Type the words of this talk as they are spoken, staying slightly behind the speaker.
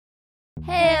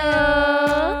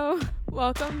Heyo!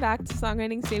 Welcome back to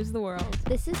Songwriting Saves the World.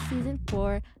 This is season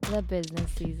 4, the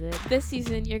business season. This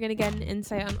season, you're going to get an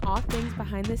insight on all things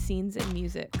behind the scenes in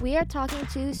music. We are talking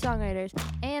to songwriters,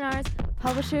 A&Rs,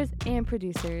 publishers, and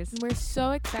producers. We're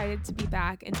so excited to be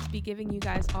back and to be giving you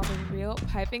guys all the real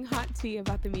piping hot tea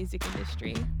about the music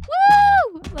industry.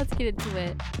 Woo! Let's get into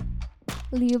it.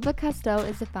 Liuba Casteau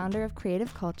is the founder of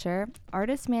Creative Culture,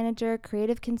 artist manager,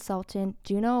 creative consultant,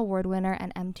 Juno Award winner,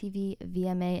 and MTV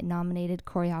VMA nominated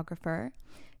choreographer.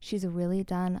 She's really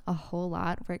done a whole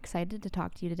lot. We're excited to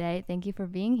talk to you today. Thank you for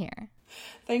being here.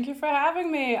 Thank you for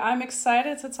having me. I'm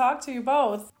excited to talk to you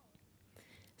both.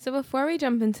 So before we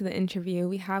jump into the interview,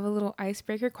 we have a little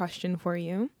icebreaker question for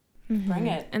you. Bring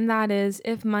it. And that is,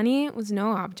 if money was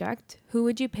no object, who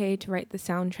would you pay to write the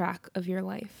soundtrack of your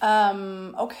life?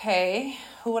 Okay.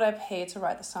 Who would I pay to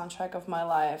write the soundtrack of my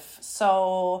life?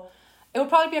 So it would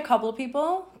probably be a couple of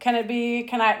people. Can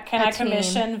I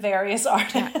commission various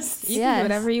artists? You can do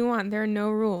whatever you want. There are no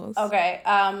rules. Okay.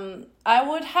 I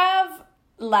would have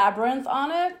Labyrinth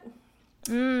on it.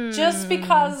 Just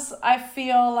because I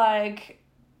feel like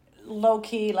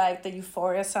low-key like the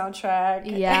Euphoria soundtrack.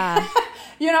 Yeah.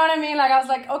 You know what I mean? Like, I was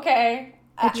like, okay,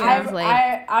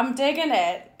 I'm digging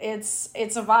it. It's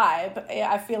a vibe.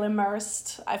 I feel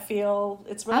immersed. I feel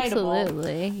it's relatable.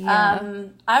 Absolutely. Yeah.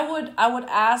 I would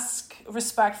ask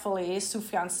respectfully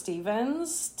Sufjan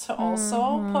Stevens to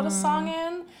also put a song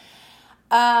in.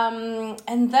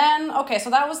 And then, okay, so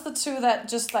that was the two that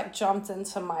just like jumped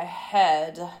into my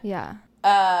head. Yeah.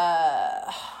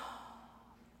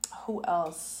 Who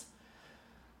else?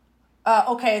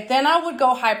 Okay, then I would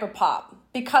go hyperpop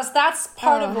because that's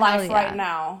part of life right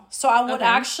now. So I would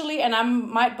actually, and I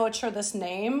might butcher this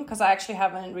name because I actually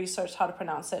haven't researched how to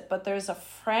pronounce it, but there's a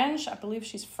French, I believe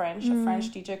she's French, a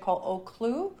French DJ called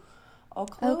Oclou.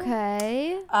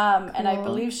 Okay. Cool. And I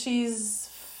believe she's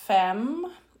femme,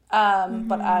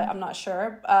 but I'm not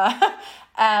sure.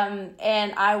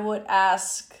 And I would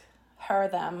ask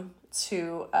them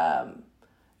to...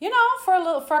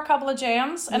 for a couple of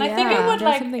jams. And I think it would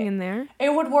something in there.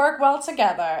 It would work well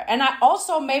together. And I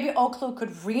also maybe Oclou could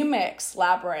remix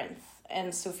Labyrinth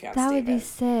and Sufjan Stevens. That would be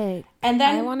sick. And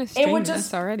then I want to stream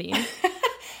this already.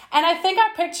 And I think I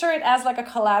picture it as like a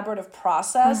collaborative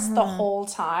process the whole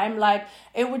time. Like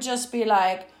it would just be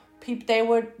like they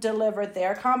would deliver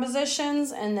their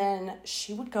compositions and then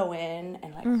she would go in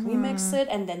and like remix it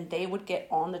and then they would get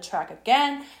on the track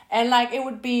again and like it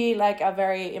would be like a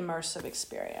very immersive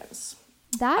experience.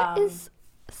 That is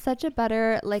such a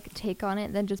better like take on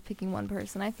it than just picking one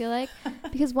person, I feel like.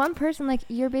 Because one person, like,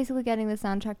 you're basically getting the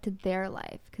soundtrack to their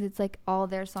life because it's like all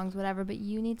their songs, whatever, but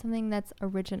you need something that's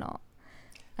original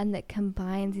and that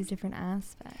combines these different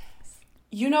aspects.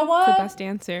 You know what? It's the best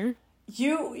answer.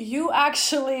 You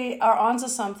actually are onto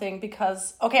something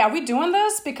because, okay, are we doing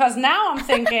this? Because now I'm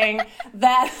thinking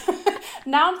that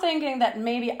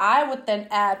maybe I would then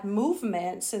add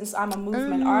movement since I'm a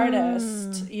movement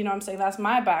artist. You know what I'm saying? That's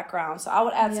my background. So I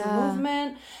would add some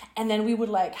movement and then we would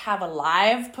like have a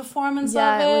live performance of it.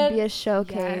 Yeah, it would be a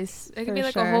showcase. Yes. It could be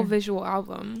like a whole visual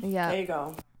album. Yeah. There you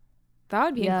go. That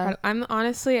would be incredible.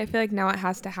 I feel like now it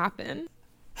has to happen.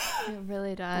 It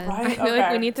really does. Right? I feel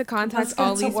like we need to contact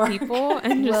all these people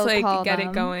and just like get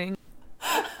it going.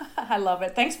 I love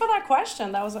it. Thanks for that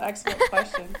question. That was an excellent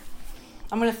question.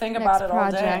 I'm going to think about it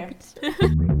all day.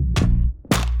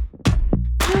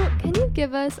 So, can you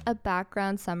give us a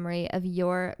background summary of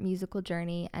your musical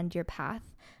journey and your path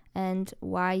and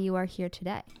why you are here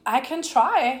today? I can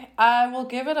try. I will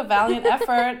give it a valiant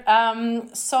effort.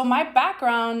 So my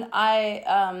background,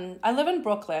 I live in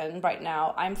Brooklyn right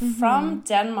now. I'm from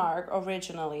Denmark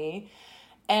originally,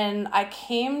 and I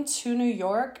came to New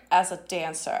York as a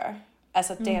dancer, as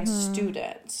a dance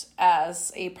student,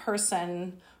 as a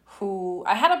person who...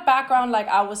 I had a background, like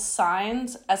I was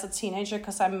signed as a teenager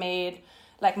because I made...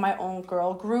 like my own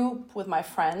girl group with my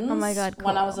friends. Oh my God, cool.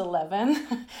 When I was 11.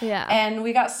 Yeah. And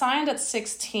we got signed at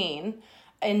 16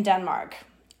 in Denmark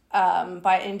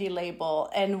by indie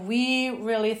label. And we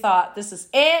really thought, this is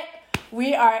it.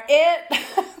 We are it.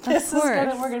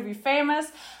 We're going to be famous.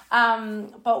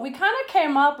 But we kind of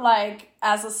came up like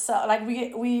as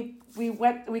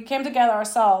we came together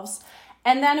ourselves.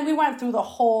 And then we went through the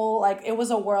whole, like, it was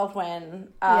a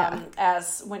whirlwind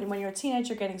as when you're a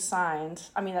teenager getting signed.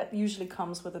 I mean, that usually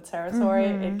comes with the territory.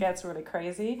 It gets really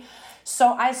crazy. So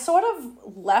I sort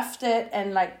of left it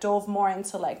and, like, dove more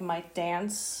into, like, my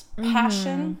dance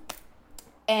passion.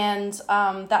 And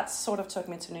that sort of took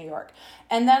me to New York.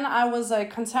 And then I was a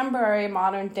contemporary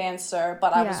modern dancer,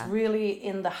 but I was really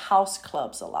in the house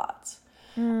clubs a lot.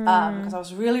 because I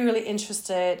was really, really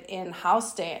interested in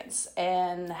house dance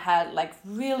and had like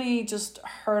really just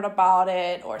heard about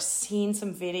it or seen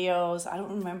some videos. I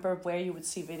don't remember where you would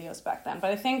see videos back then,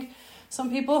 but I think some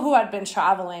people who had been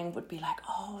traveling would be like,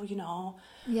 oh, you know,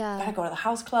 gotta go to the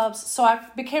house clubs. So I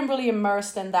became really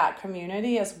immersed in that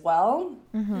community as well.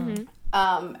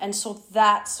 And so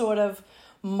that sort of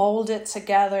molded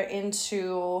together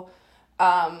into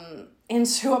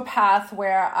a path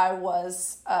where I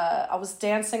was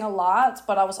dancing a lot,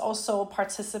 but I was also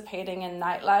participating in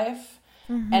nightlife,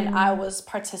 and I was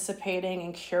participating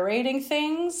in curating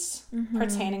things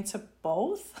pertaining to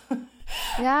both.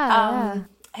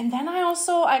 And then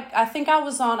I think I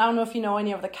was on, I don't know if you know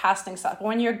any of the casting stuff, but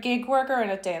when you're a gig worker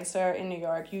and a dancer in New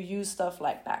York, you use stuff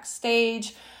like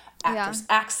Backstage, Actors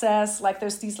Access, like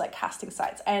there's these like casting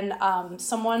sites. And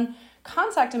someone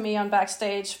contacted me on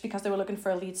Backstage because they were looking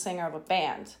for a lead singer of a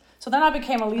band. So then I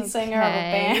became a lead singer of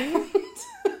a band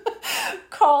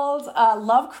called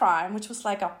Love Crime, which was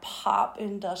like a pop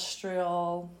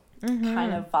industrial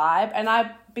kind of vibe. And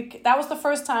that was the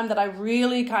first time that I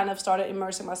really kind of started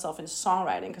immersing myself in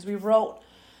songwriting, because we wrote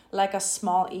like a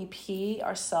small EP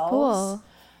ourselves.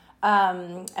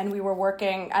 And we were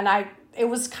working, and it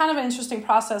was kind of an interesting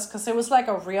process because it was like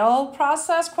a real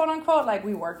process, quote unquote. Like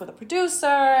we worked with a producer,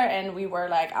 and we were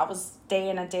like, I was day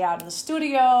in and day out in the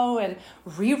studio and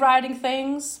rewriting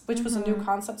things, which was a new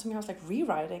concept to me. I was like,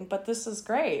 rewriting, but this is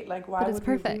great. Like, why would it's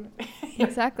perfect.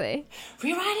 Exactly.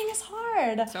 Rewriting is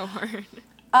hard. So hard.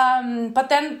 But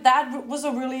then that was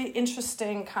a really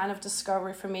interesting kind of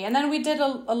discovery for me. And then we did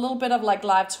a little bit of like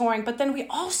live touring, but then we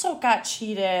also got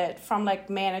cheated from like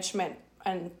management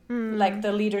and like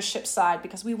the leadership side,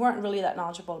 because we weren't really that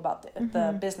knowledgeable about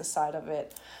the business side of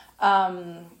it.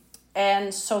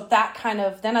 And so that kind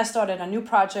of, then I started a new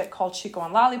project called Chico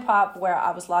and Lollipop, where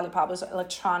Lollipop was an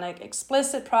electronic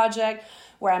explicit project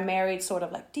where I married sort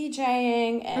of like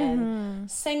DJing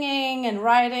and singing and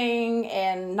writing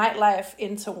and nightlife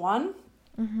into one.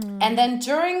 And then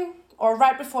during or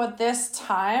right before this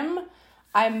time,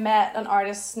 I met an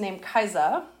artist named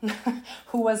Kaisa,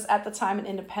 who was at the time an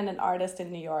independent artist in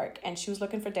New York, and she was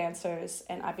looking for dancers,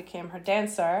 and I became her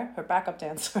dancer, her backup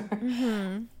dancer.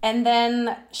 And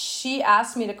then she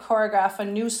asked me to choreograph a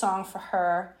new song for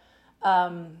her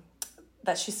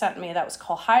that she sent me that was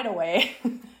called Hideaway.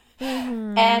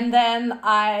 And then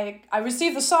I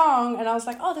received the song, and I was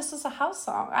like, oh, this is a house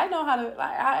song. I know how to,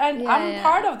 I'm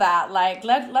part of that. Like,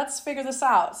 let's figure this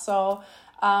out. So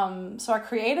I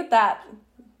created that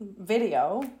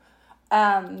video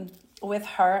with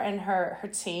her and her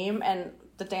team, and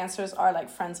the dancers are like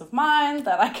friends of mine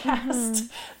that I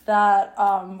cast that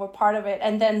were part of it.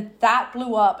 And then that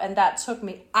blew up, and that took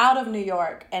me out of New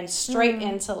York and straight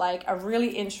into like a really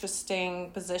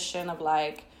interesting position of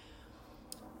like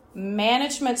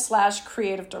management /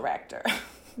 creative director.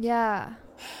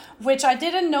 Which I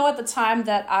didn't know at the time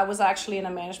that I was actually in a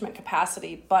management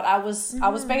capacity, but I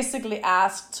was basically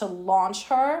asked to launch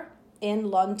her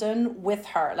in London with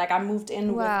her. Like I moved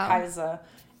in with Kaisa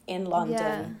in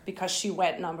London because she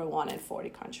went #1 in 40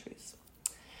 countries.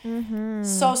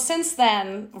 So since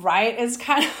then, right, it's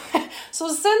kind of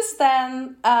since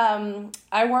then,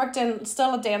 I worked in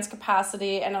still a dance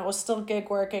capacity, and I was still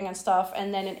gig working and stuff.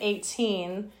 And then in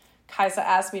 2018, Kaisa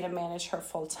asked me to manage her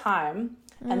full time.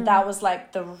 And that was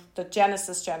like the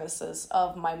genesis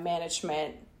of my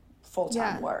management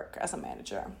full-time work as a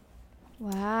manager.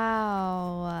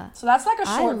 Wow. So that's like a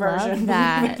short version.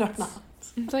 That. Believe it or not.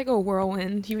 It's like a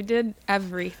whirlwind. You did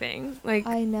everything. Like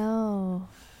I know.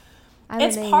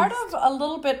 It's part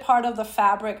of the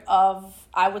fabric of,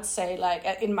 I would say, like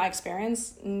in my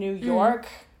experience, New York,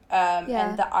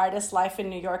 and the artist life in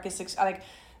New York is like,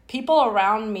 people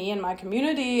around me in my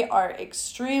community are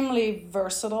extremely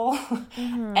versatile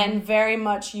and very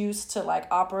much used to like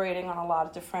operating on a lot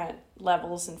of different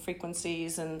levels and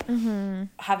frequencies and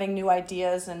having new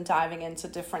ideas and diving into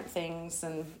different things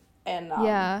and And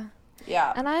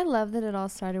I love that it all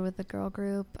started with the girl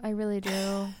group. I really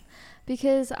do.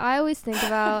 Because I always think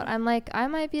about, I'm like, I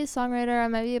might be a songwriter, I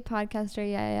might be a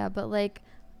podcaster, but like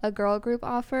a girl group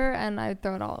offer and I'd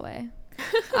throw it all away.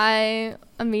 I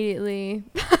immediately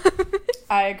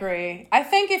I agree. I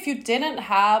think if you didn't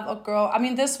have a girl, I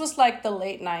mean, this was like the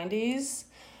late 90s.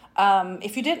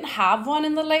 If you didn't have one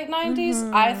in the late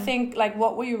 90s, I think like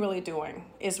what were you really doing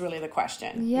is really the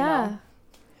question. Yeah. You know?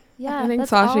 Yeah. I think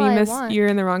Sasha, you're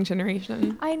in the wrong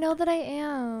generation. I know that I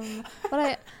am.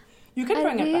 But you can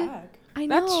bring it back. I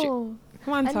know. That's true.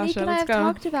 Come on, and Sasha, Nick and let's I have go.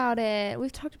 talked about it.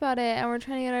 We've talked about it, and we're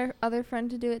trying to get our other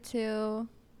friend to do it too.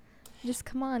 Just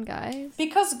come on, guys.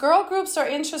 Because girl groups are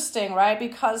interesting, right?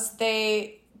 Because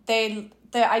they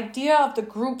the idea of the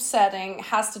group setting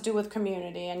has to do with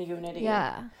community and unity.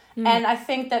 Yeah. And I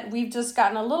think that we've just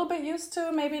gotten a little bit used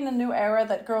to, maybe in the new era,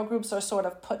 that girl groups are sort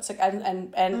of put together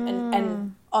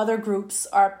and other groups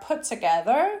are put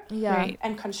together Yeah.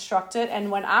 and constructed. And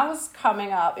when I was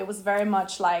coming up, it was very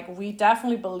much like, we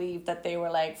definitely believed that they were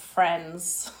like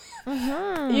friends. You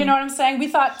know what I'm saying? We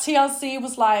thought TLC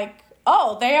was like,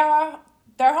 oh, they're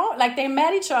home. Like, they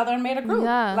met each other and made a group.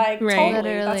 Yeah. Like, Right.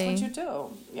 totally. Literally. That's what you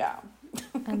do. Yeah.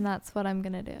 And that's what I'm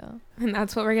gonna do. And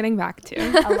that's what we're getting back to.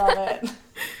 I love it.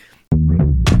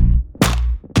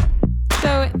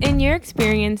 So, in your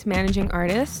experience managing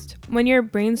artists, when you're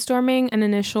brainstorming an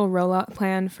initial rollout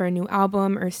plan for a new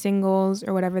album or singles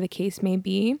or whatever the case may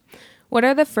be, what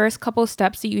are the first couple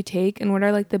steps that you take, and what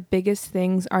are like the biggest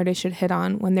things artists should hit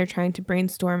on when they're trying to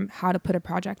brainstorm how to put a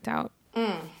project out?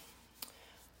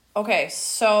 Okay,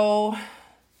 so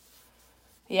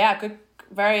yeah, good,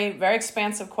 very, very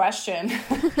expansive question.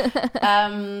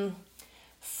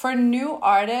 For new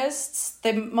artists,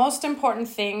 the most important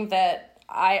thing that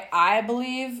I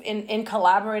believe in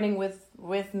collaborating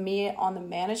with me on the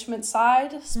management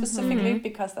side specifically,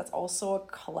 because that's also a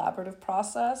collaborative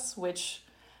process, which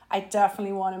I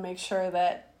definitely want to make sure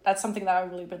that that's something that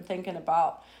I've really been thinking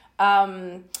about.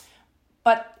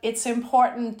 But it's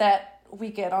important that we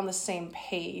get on the same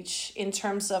page in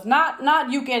terms of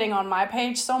not you getting on my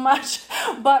page so much,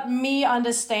 but me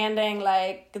understanding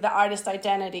like the artist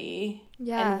identity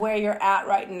and where you're at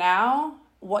right now,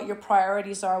 what your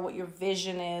priorities are, what your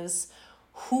vision is,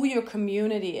 who your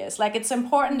community is. Like, it's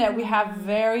important that we have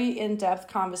very in-depth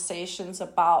conversations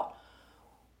about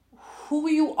who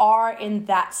you are in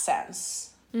that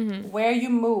sense, where you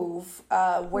move,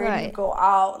 where you go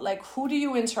out, like who do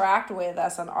you interact with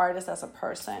as an artist, as a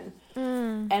person.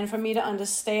 And for me to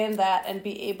understand that and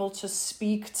be able to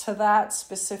speak to that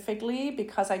specifically,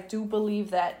 because I do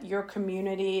believe that your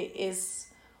community is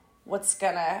what's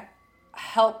gonna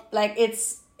help. Like,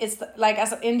 it's like,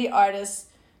 as an indie artist,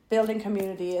 building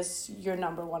community is your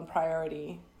number one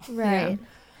priority. Right.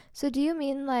 So do you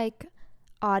mean like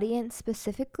audience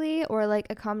specifically, or like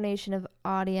a combination of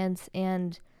audience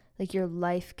and like your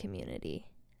life community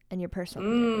and your personal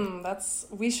community?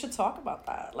 We should talk about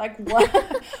that. Like, what?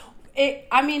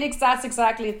 That's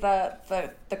exactly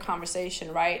the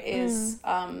conversation, right? Is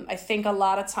I think a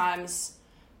lot of times,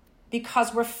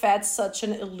 because we're fed such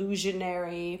an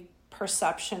illusionary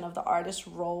perception of the artist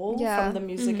role from the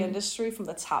music industry, from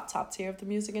the top tier of the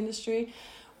music industry,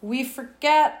 we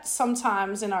forget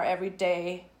sometimes in our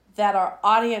everyday that our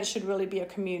audience should really be a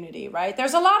community, right?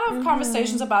 There's a lot of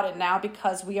conversations about it now,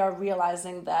 because we are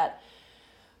realizing that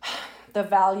the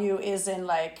value is in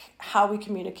like how we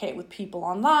communicate with people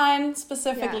online,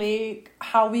 specifically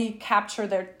how we capture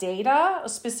their data,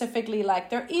 specifically like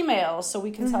their emails, so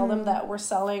we can tell them that we're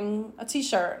selling a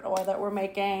t-shirt or that we're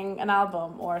making an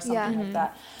album or something like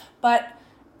that. But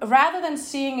rather than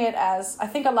seeing it as, I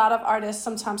think a lot of artists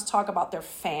sometimes talk about their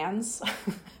fans.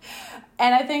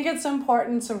 And I think it's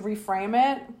important to reframe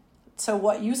it to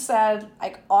what you said,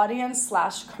 like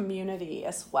audience/community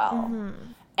as well.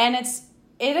 And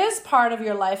it is part of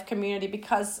your life community,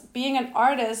 because being an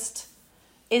artist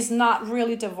is not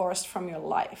really divorced from your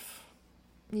life.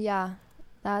 Yeah,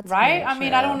 that's right. I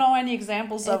I don't know any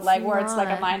examples of like where it's like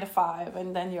a 9 to 5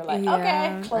 and then you're like,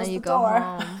 okay, close the door.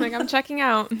 Like, I'm checking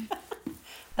out.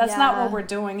 That's not what we're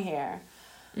doing here.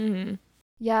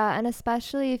 Yeah, and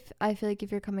especially if I feel like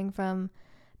if you're coming from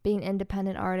being an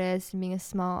independent artist and being a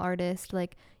small artist,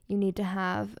 like you need to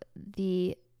have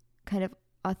the kind of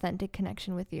authentic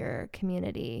connection with your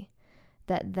community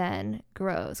that then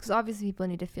grows, because obviously people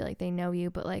need to feel like they know you,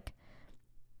 but like,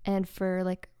 and for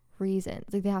like reasons,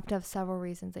 like they have to have several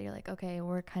reasons that you're like, okay,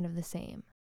 we're kind of the same.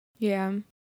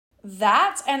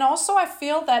 That, and also I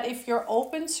feel that if you're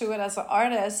open to it as an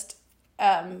artist,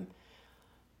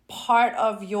 part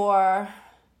of your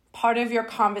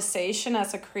conversation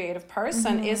as a creative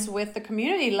person is with the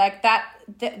community, like that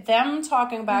them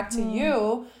talking back to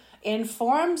you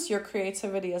informs your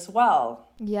creativity as well.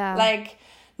 Like,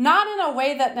 not in a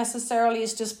way that necessarily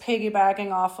is just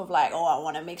piggybacking off of like, oh, I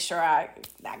want to make sure I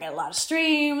get a lot of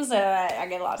streams and I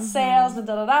get a lot of sales and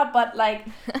but like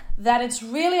that it's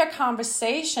really a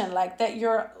conversation, like that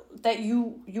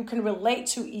you can relate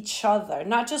to each other,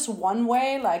 not just one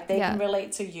way, like they can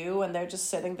relate to you and they're just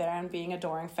sitting there and being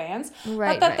adoring fans,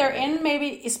 but that they're in,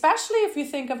 maybe especially if you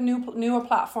think of newer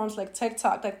platforms like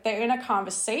TikTok, that they're in a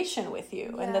conversation with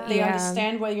you and that they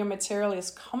understand where your material is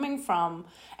coming from,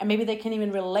 and maybe they can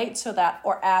even relate to that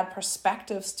or add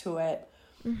perspectives to it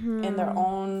in their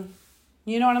own,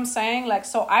 you know what I'm saying? Like,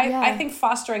 so I think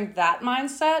fostering that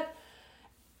mindset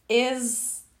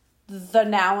is the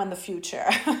now and the future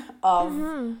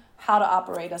of how to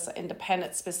operate as an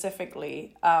independent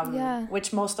specifically,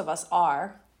 which most of us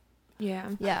are.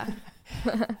 Yeah.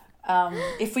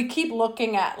 If we keep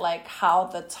looking at like how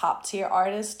the top tier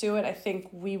artists do it, I think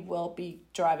we will be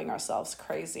driving ourselves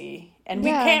crazy. And we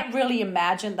can't really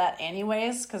imagine that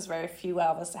anyways, because very few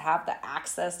of us have the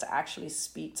access to actually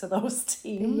speak to those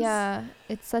teams. Yeah,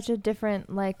 it's such a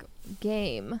different like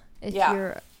game if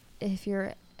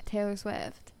you're Taylor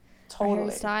Swift or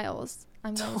Harry Styles.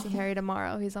 I'm going to see Harry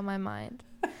tomorrow. He's on my mind.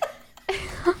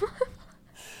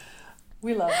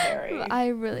 We love Harry.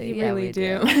 We really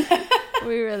do.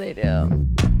 We really do.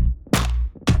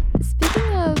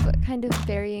 Speaking of kind of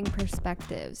varying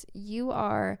perspectives, you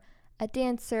are a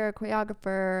dancer,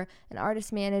 choreographer, an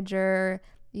artist manager.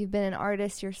 You've been an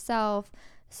artist yourself.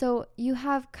 So you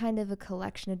have kind of a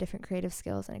collection of different creative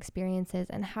skills and experiences.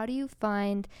 And how do you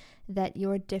find that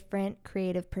your different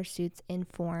creative pursuits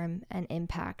inform and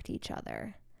impact each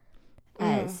other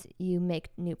as you make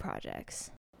new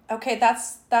projects? Okay,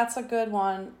 that's a good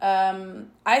one.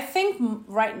 I think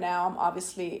right now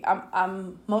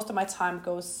I'm most of my time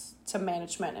goes to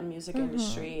management and music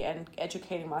industry and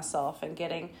educating myself and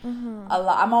getting a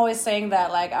lot. I'm always saying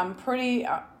that like I'm pretty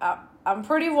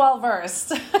well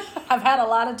versed. I've had a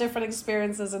lot of different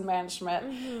experiences in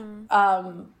management,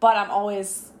 but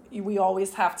we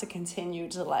always have to continue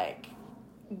to like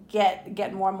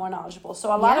get more and more knowledgeable.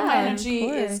 So a lot of my energy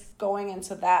is going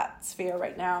into that sphere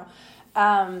right now.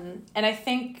 And I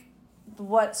think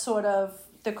what sort of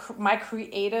my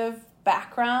creative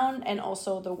background and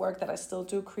also the work that I still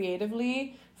do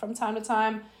creatively from time to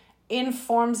time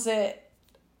informs it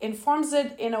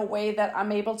in a way that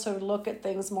I'm able to look at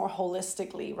things more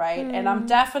holistically, right? And I'm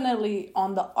definitely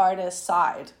on the artist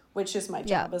side, which is my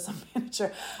job as a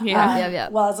manager.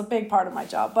 Well, it's a big part of my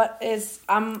job, but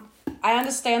I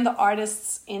understand the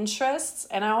artist's interests,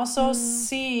 and I also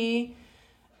see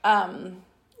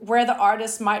where the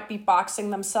artists might be boxing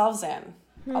themselves in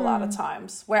a lot of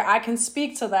times, where I can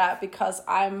speak to that because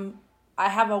I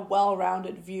have a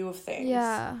well-rounded view of things.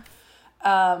 Yeah.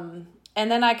 And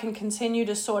then I can continue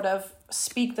to sort of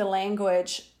speak the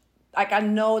language. Like I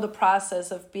know the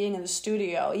process of being in the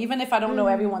studio, even if I don't know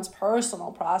everyone's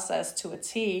personal process to a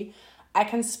T. I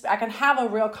can have a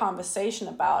real conversation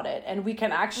about it, and we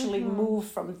can actually move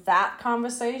from that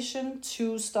conversation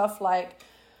to stuff like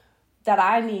that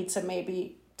I need to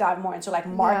maybe dive more into, like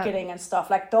marketing and stuff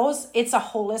like those. It's a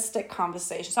holistic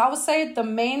conversation. So I would say the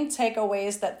main takeaway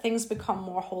is that things become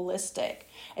more holistic.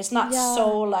 It's not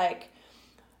so like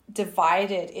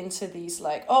divided into these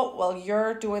like, oh well,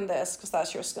 you're doing this because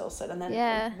that's your skill set, and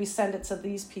then we send it to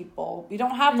these people. We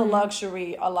don't have the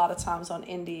luxury a lot of times on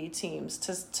indie teams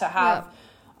to have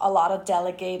a lot of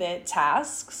delegated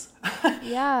tasks.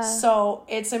 So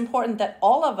it's important that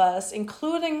all of us,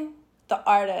 including the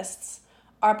artists,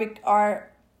 are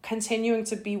continuing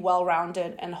to be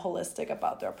well-rounded and holistic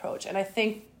about their approach. And I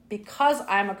think because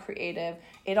I'm a creative,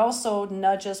 it also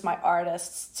nudges my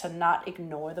artists to not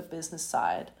ignore the business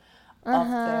side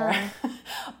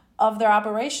of their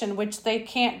operation, which they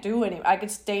can't do anymore. Like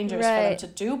it's dangerous for them to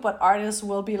do, but artists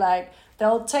will be like,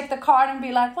 they'll take the card and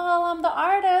be like, well, I'm the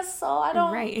artist, so I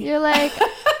don't. Right. You're like,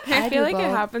 I feel like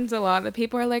it happens a lot that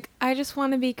people are like, I just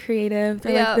want to be creative.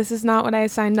 They're like, this is not what I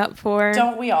signed up for.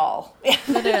 Don't we all?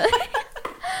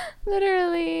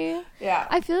 Literally. Yeah.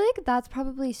 I feel like that's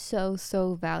probably so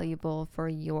valuable for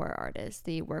your artists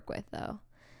that you work with, though.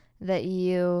 That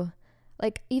you,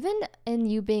 like, even in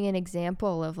you being an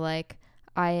example of, like,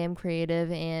 I am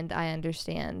creative and I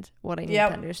understand what I need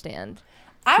to understand.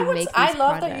 I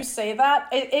love that you say that.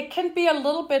 It can be a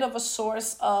little bit of a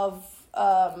source of,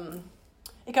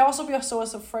 it can also be a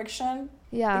source of friction.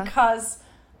 Yeah. Because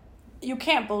you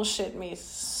can't bullshit me.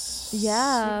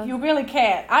 Yeah. You really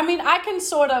can't. I mean, I can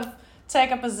sort of take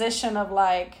a position of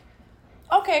like,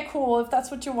 okay, cool, if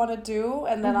that's what you want to do,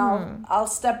 and then I'll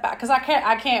step back, because I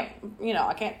can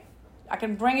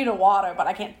bring you to water, but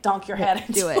I can't dunk your head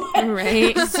into it.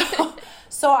 Right.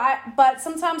 But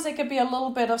sometimes it could be a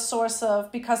little bit of source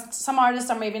of, because some artists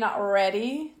are maybe not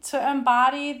ready to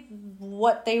embody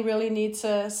what they really need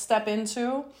to step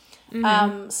into.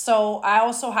 So I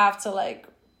also have to like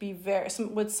be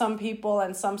with some people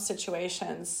and some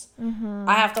situations.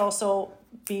 I have to also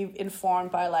be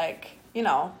informed by like,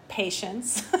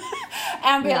 patience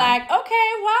and be like,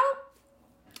 okay, well,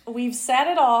 we've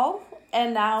said it all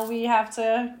and now we have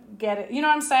to get it. You know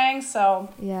what I'm saying? So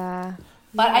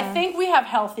but I think we have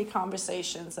healthy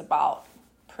conversations about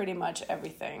pretty much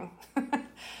everything.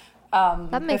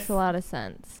 That makes a lot of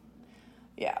sense.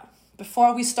 Yeah.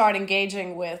 Before we start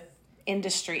engaging with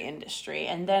industry,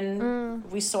 and then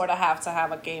we sort of have to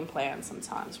have a game plan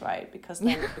sometimes, right? Because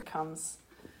then it becomes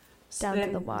down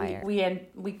to the wire. We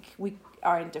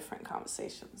are in different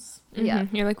conversations. Yeah.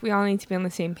 You're like, we all need to be on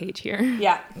the same page here.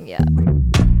 Yeah.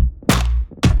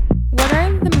 What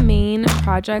are the main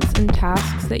projects and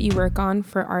tasks that you work on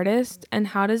for artists, and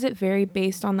how does it vary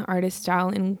based on the artist's style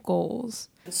and goals?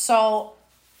 So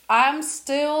I'm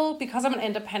still, because I'm an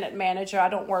independent manager, I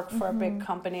don't work for a big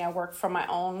company. I work for my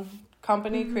own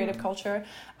company, Creative Culture.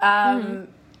 I'm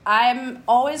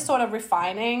always sort of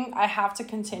refining. I have to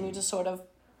continue to sort of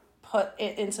put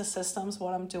it into systems,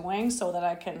 what I'm doing, so that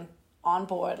I can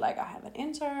onboard, like I have an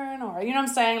intern, or, you know what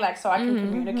I'm saying? Like, so I can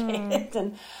communicate it.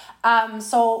 And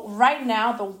so right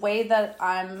now, the way that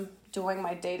I'm doing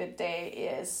my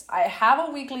day-to-day is I have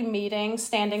a weekly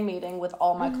standing meeting with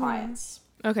all my clients.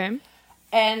 Okay.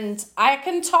 And I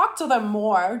can talk to them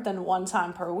more than one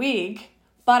time per week,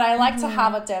 but I like to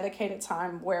have a dedicated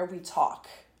time where we talk.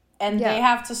 And they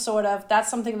have to sort of, that's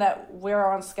something that we're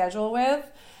on schedule with.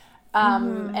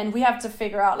 And we have to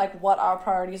figure out like what our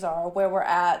priorities are, where we're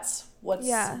at,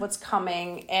 what's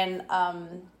coming. And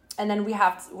then we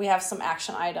have some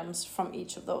action items from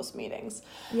each of those meetings.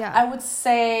 Yeah. I would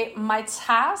say my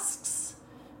tasks,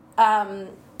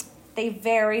 they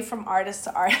vary from artist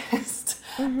to artist.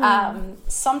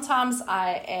 Sometimes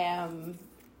I am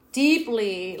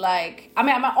deeply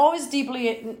I'm always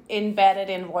deeply embedded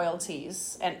in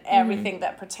royalties and everything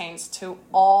that pertains to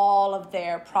all of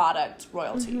their product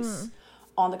royalties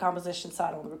on the composition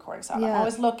side, on the recording side. I'm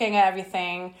always looking at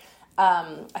everything.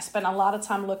 I spend a lot of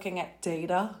time looking at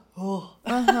data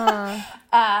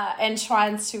and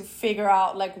trying to figure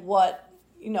out like what,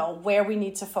 where we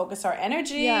need to focus our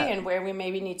energy and where we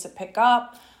maybe need to pick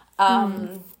up.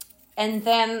 And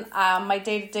then my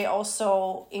day-to-day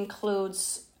also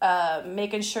includes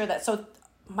making sure that, so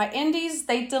my indies,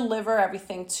 they deliver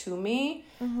everything to me,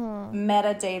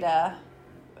 metadata,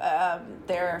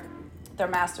 their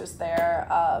masters, their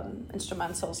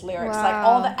instrumentals, lyrics, like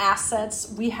all the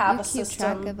assets. We have a system. You keep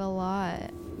track of a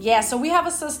lot. Yeah, so we have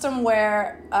a system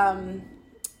where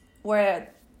we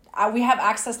have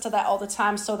access to that all the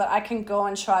time, so that I can go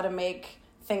and try to make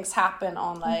things happen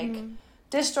on like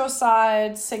distro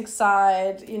side, sync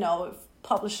side,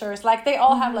 publishers, like they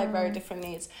all have like very different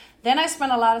needs. Then I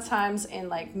spend a lot of times in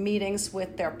like meetings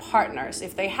with their partners.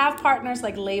 If they have partners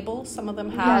like labels, some of them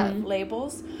have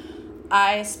labels.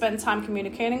 I spend time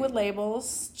communicating with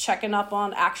labels, checking up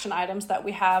on action items that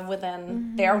we have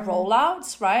within their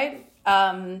rollouts, right?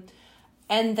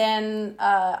 And then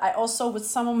I also, with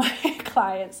some of my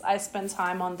clients, I spend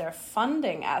time on their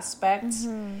funding aspect.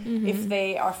 If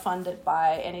they are funded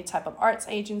by any type of arts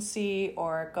agency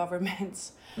or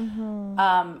government. And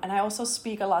I also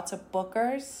speak a lot to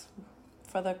bookers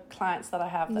for the clients that I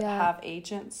have that have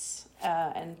agents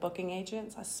and booking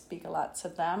agents. I speak a lot to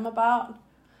them about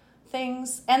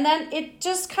things. And then it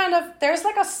just kind of, there's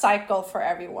like a cycle for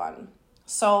everyone.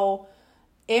 So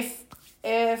if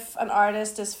an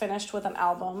artist is finished with an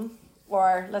album,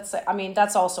 or let's say, I mean,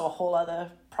 that's also a whole other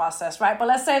process, right? But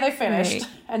let's say they finished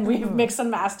and we've mixed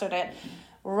and mastered it.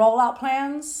 Rollout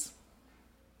plans,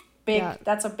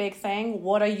 that's a big thing.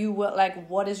 What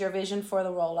is your vision for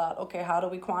the rollout? Okay, how do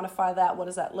we quantify that? What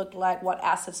does that look like? What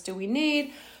assets do we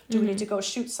need? Do we need to go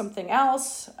shoot something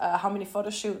else? How many photo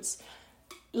shoots?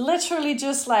 Literally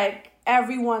just like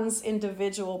everyone's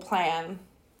individual plan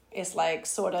is like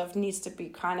sort of needs to be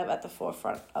kind of at the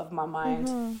forefront of my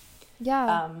mind.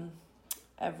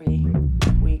 Every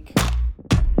week.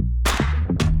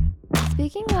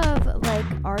 Speaking of like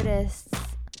artists,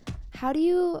 how do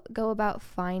you go about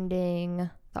finding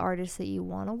the artists that you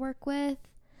want to work with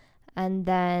and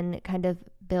then kind of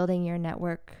building your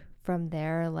network from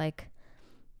there? Like,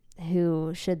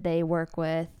 who should they work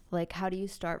with? Like, how do you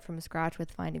start from scratch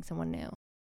with finding someone new?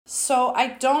 So I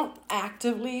don't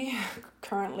actively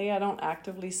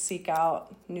seek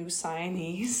out new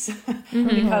signees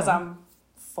because I'm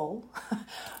full.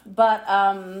 But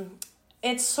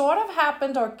it sort of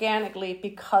happened organically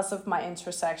because of my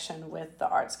intersection with the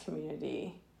arts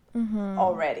community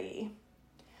already.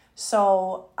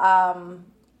 So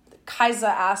Kaisa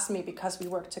asked me, because we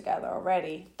worked together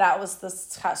already, that was the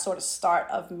sort of start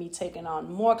of me taking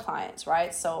on more clients,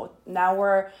 right? So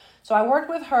so I worked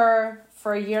with her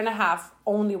for 1.5 years,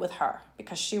 only with her,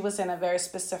 because she was in a very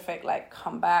specific like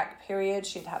comeback period.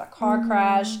 She'd had a car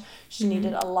crash. She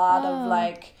needed a lot of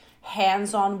like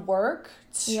hands-on work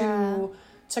to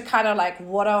kind of like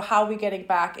how are we getting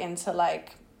back into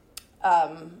like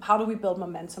how do we build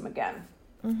momentum again?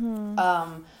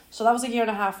 So that was 1.5 years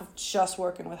of just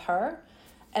working with her.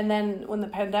 And then when the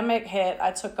pandemic hit,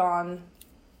 I took on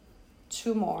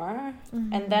 2 more.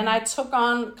 And then I took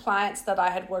on clients that I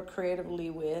had worked creatively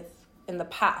with in the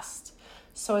past.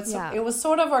 So it was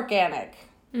sort of organic,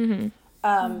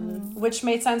 which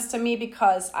made sense to me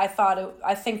because I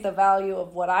think the value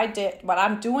of what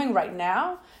I'm doing right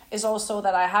now is also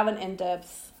that I have an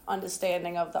in-depth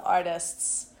understanding of the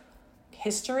artist's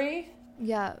history.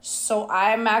 Yeah. So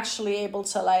I'm actually able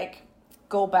to like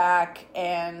go back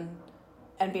and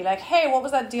be like, hey, what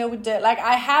was that deal we did? Like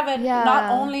I have it not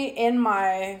only in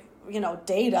my,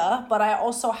 data, but I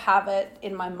also have it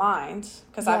in my mind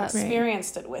because I've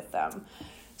experienced it with them.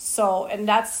 So, and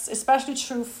that's especially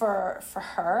true for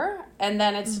her. And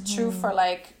then it's true for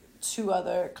like 2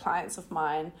 other clients of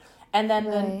mine. And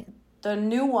then the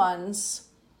new ones,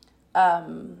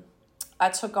 I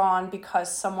took on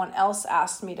because someone else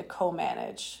asked me to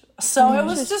co-manage. So it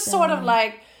was just sort of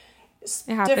like...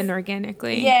 It happened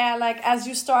organically. Yeah, like as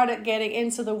you started getting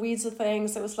into the weeds of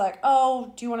things, it was like,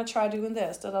 oh, do you want to try doing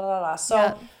this? Da, da, da, da.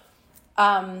 So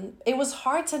it was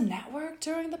hard to network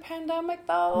during the pandemic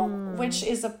though, which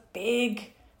is a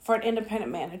big... For an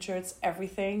independent manager, it's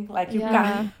everything. Like you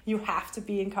have to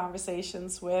be in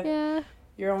conversations with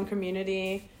your own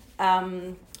community.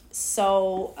 But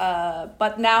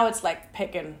now it's like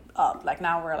picking up. Like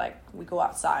now we go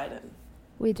outside and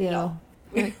we do.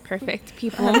 Like perfect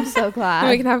people. I'm so glad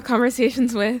we can have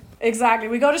conversations with. Exactly.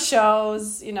 We go to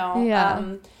shows.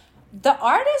 The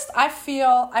artist, I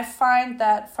find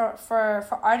that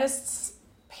for artists,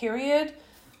 period.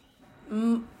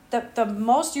 The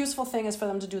most useful thing is for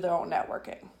them to do their own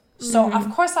networking. So of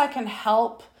course I can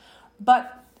help,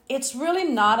 but it's really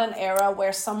not an era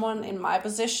where someone in my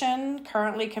position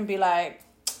currently can be like,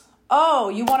 oh,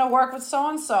 you want to work with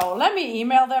so-and-so? Let me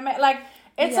email them. Like,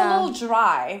 it's a little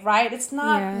dry, right? It's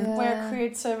not where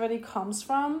creativity comes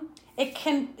from. It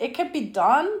can be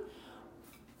done,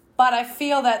 but I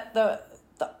feel that the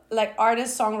like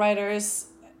artists, songwriters,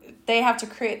 they have to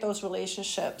create those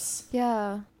relationships.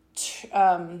 Yeah.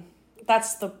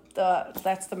 That's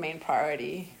the main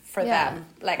priority for them.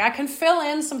 Like I can fill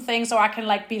in some things, or I can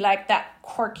like be like that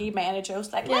quirky manager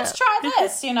who's like, let's try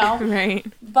this, Right.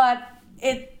 But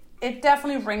it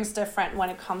definitely rings different when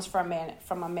it comes from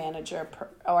a manager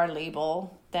or a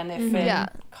label than if it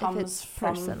comes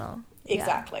from personal.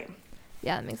 Exactly.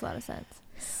 Yeah, it makes a lot of sense.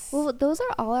 Well, those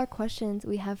are all our questions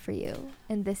we have for you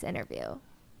in this interview.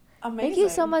 Amazing. Thank you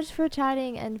so much for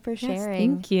chatting and for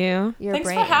sharing. Thank you.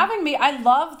 Thanks for having me. I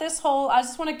love this whole... I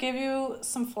just want to give you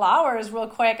some flowers real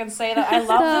quick and say that I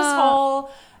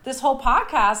love this whole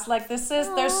podcast. Like there's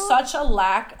such a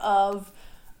lack of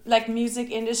like music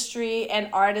industry and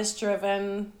artist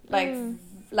driven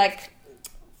like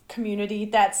community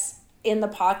that's in the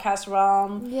podcast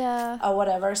realm or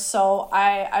whatever. So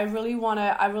I really want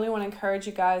to encourage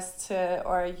you guys to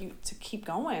keep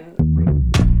going.